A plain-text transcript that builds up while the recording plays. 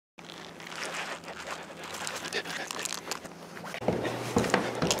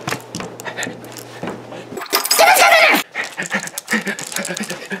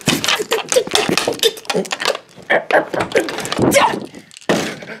Oh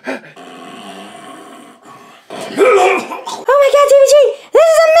my god, TVG, this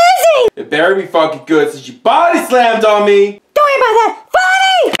is amazing! It better be fucking good since you body slammed on me. Don't worry about that.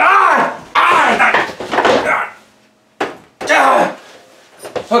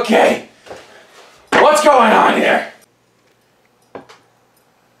 Funny! Okay. What's going on here?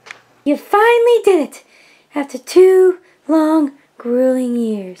 You finally did it. After 2 long, grueling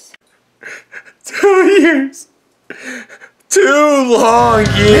years. 2 years. 2 long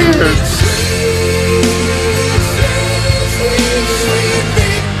years.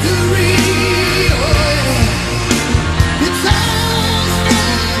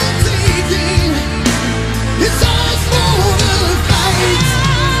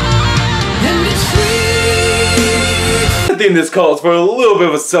 I think this calls for a little bit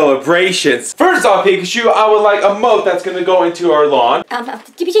of a celebration. First off, Pikachu, I would like a moat that's gonna go into our lawn.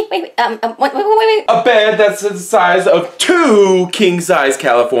 TVG, wait. A bed that's the size of 2 king-size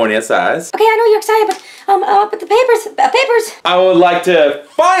California size. Okay, I know you're excited, but the papers. I would like to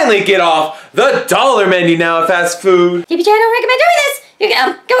finally get off the dollar menu now at fast food. TVG, I don't recommend doing this.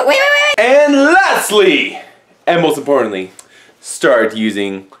 Go, wait. And lastly, and most importantly, start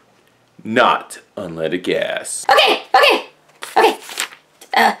using not unleaded gas. Okay.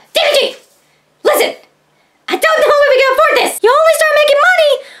 TVG, listen. I don't know when we can afford this. You only start making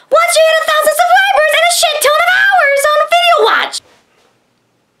money once you hit 1,000 subscribers and a shit ton of hours on video watch.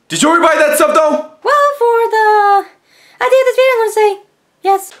 Did you already buy that stuff though? Well, for the idea of this video, I'm gonna say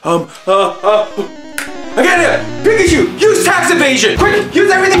yes. I get it! Pikachu, use tax evasion! Quick,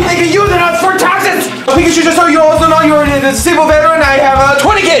 use everything they can use for taxes! Pikachu, just so you also know, you're a disabled veteran, I have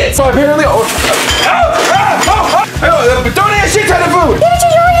 20 kids! So apparently, donate a shit ton of food!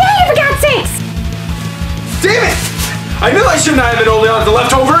 Pikachu, you already ate it, for God's sakes! Damn it! I knew I shouldn't have it only on the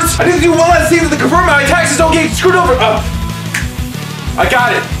leftovers! I need to do one last thing to confirm my taxes don't get screwed over! I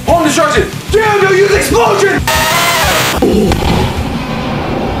got it! Home destruction! Damn, no, use explosion!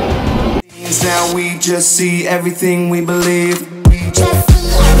 Now we just see everything we believe. We just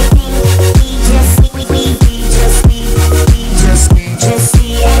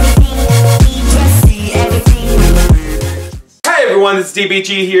see everything. Hey everyone, this is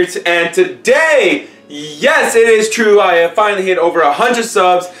DBG here, and today, yes, it is true, I have finally hit over 100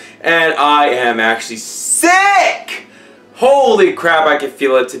 subs, and I am actually sick! Holy crap, I can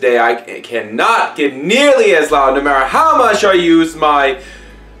feel it today. I cannot get nearly as loud no matter how much I use my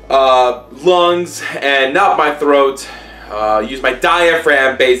lungs and not my throat, use my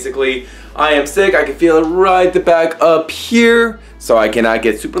diaphragm basically. I am sick. I can feel it right the back up here, so I cannot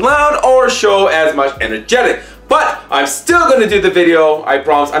get super loud or show as much energetic. But I'm still gonna do the video, I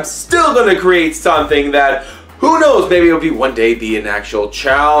promise. I'm still gonna create something that, who knows, maybe it'll be one day be an actual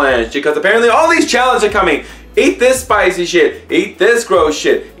challenge, because apparently all these challenges are coming. Eat this spicy shit, eat this gross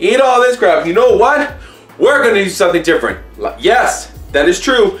shit, eat all this crap. You know what? We're gonna do something different. Yes, that is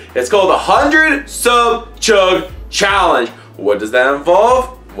true. It's called the 100 Sub Chug Challenge. What does that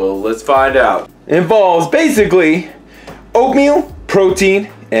involve? Well, let's find out. It involves basically oatmeal, protein,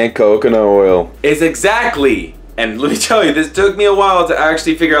 and coconut oil. It's exactly, and let me tell you, this took me a while to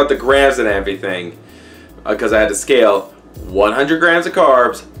actually figure out the grams and everything, because I had to scale 100 grams of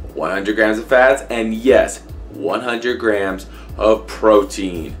carbs, 100 grams of fats, and yes, 100 grams of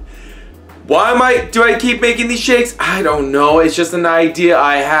protein. Why do I keep making these shakes? I don't know. It's just an idea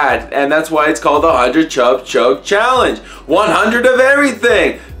I had, and that's why it's called the 100 Chug Challenge. 100 of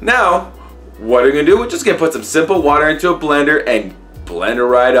everything. Now, what are we gonna do? We're just gonna put some simple water into a blender and blend it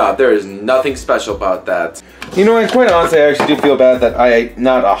right up. There is nothing special about that. You know, and quite honestly, I actually do feel bad that I ate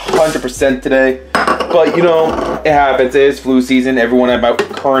not 100% today, but you know, it happens. It is flu season. Everyone at my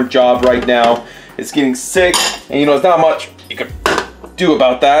current job right now is getting sick, and you know, there's not much you can do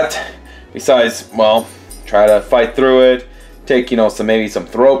about that. Besides, well, try to fight through it, take, you know, maybe some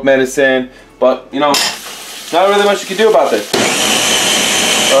throat medicine, but, you know, not really much you can do about this.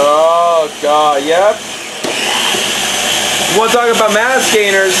 Oh, God, yep. You want to talk about mass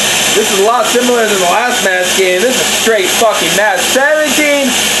gainers? This is a lot similar than the last mass gain. This is straight fucking mass.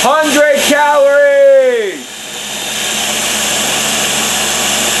 1,700 calories!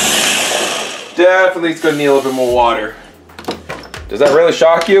 Definitely it's going to need a little bit more water. Does that really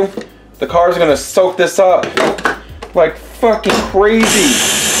shock you? The car's gonna soak this up like fucking crazy.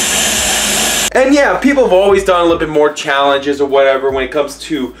 And yeah, people have always done a little bit more challenges or whatever when it comes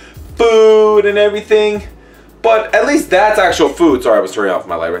to food and everything. But at least that's actual food. Sorry, I was turning off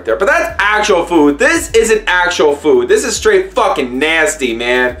my light right there. But that's actual food. This isn't actual food. This is straight fucking nasty,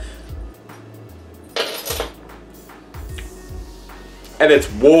 man. And it's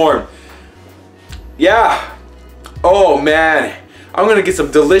warm. Yeah. Oh man, I'm gonna get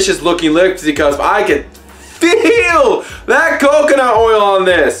some delicious looking lips because I can feel that coconut oil on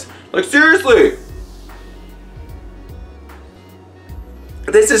this. Like seriously.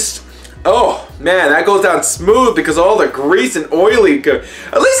 This is, oh man, that goes down smooth because all the grease and oily, at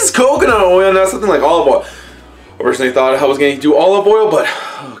least it's coconut oil, not something like olive oil. I originally thought I was going to do olive oil, but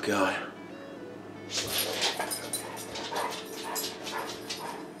oh god.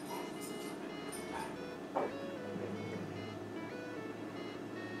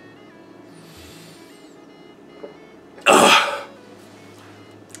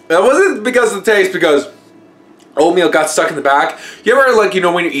 That wasn't because of the taste, because oatmeal got stuck in the back. You ever, like, you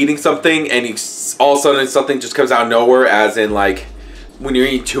know, when you're eating something and you, all of a sudden something just comes out of nowhere, as in like when you're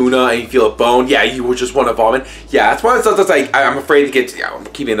eating tuna and you feel a bone, yeah, you would just want to vomit. Yeah, that's why sometimes like I'm afraid to get, yeah, I'm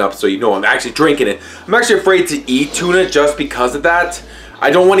keeping it up so you know I'm actually drinking it. I'm actually afraid to eat tuna just because of that. I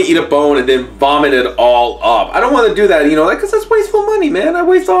don't want to eat a bone and then vomit it all up. I don't want to do that, you know, like, because that's wasteful money, man. I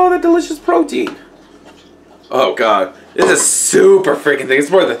waste all that delicious protein. Oh god, this is super freaking thick. It's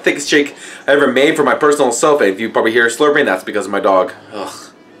probably the thickest shake I ever made for my personal self. And if you probably hear slurping, that's because of my dog.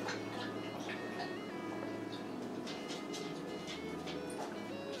 Ugh.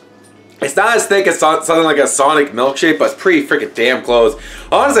 It's not as thick as something like a Sonic milkshake, but it's pretty freaking damn close.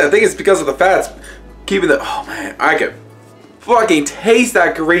 Honestly, I think it's because of the fats keeping the. Oh man, I can fucking taste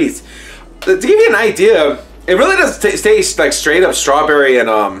that grease. To give you an idea, it really does taste like straight up strawberry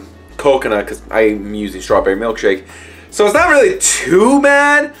and coconut, because I'm using strawberry milkshake, so it's not really too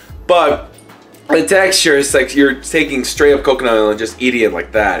bad, but the texture is like you're taking straight up coconut oil and just eating it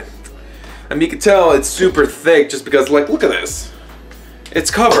like that. I mean, you can tell it's super thick just because, like, look at this,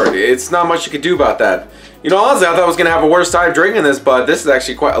 it's covered. It's not much you can do about that. You know, honestly, I thought I was gonna have a worse time drinking this, but this is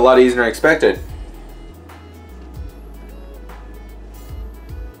actually quite a lot easier than I expected.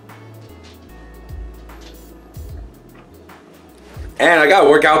 And I gotta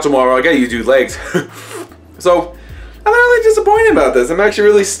work out tomorrow. I gotta do legs. So I'm really disappointed about this. I'm actually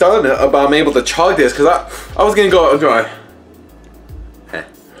really stunned about being able to chug this, because I was gonna go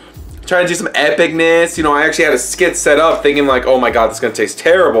trying to do some epicness. You know, I actually had a skit set up thinking like, oh my god, this is gonna taste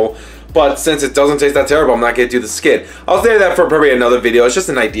terrible. But since it doesn't taste that terrible, I'm not gonna do the skit. I'll save that for probably another video. It's just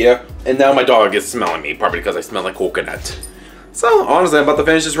an idea. And now my dog is smelling me, probably because I smell like coconut. So honestly, I'm about to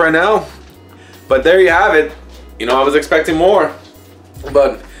finish this right now. But there you have it. You know, I was expecting more,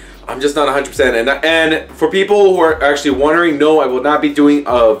 but I'm just not 100%. And for people who are actually wondering, no, I will not be doing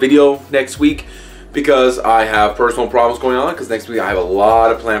a video next week because I have personal problems going on, because next week I have a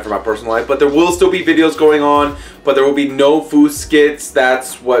lot of planned for my personal life. But there will still be videos going on, but there will be no food skits.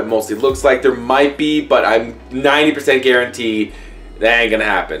 That's what mostly looks like. There might be, but I'm 90% guaranteed that ain't gonna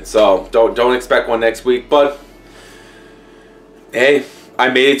happen. So don't expect one next week. But hey, I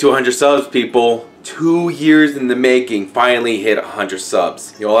made it to 100 subs, people. 2 years in the making, finally hit 100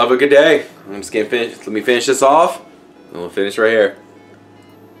 subs. You all have a good day. I'm just gonna finish. Let me finish this off, and we'll finish right here.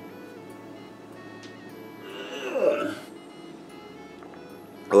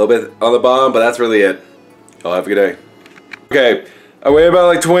 A little bit on the bottom, but that's really it. Y'all have a good day. Okay, I waited about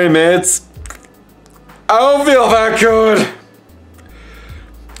like 20 minutes. I don't feel that good.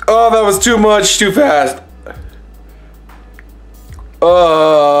 Oh, that was too much, too fast.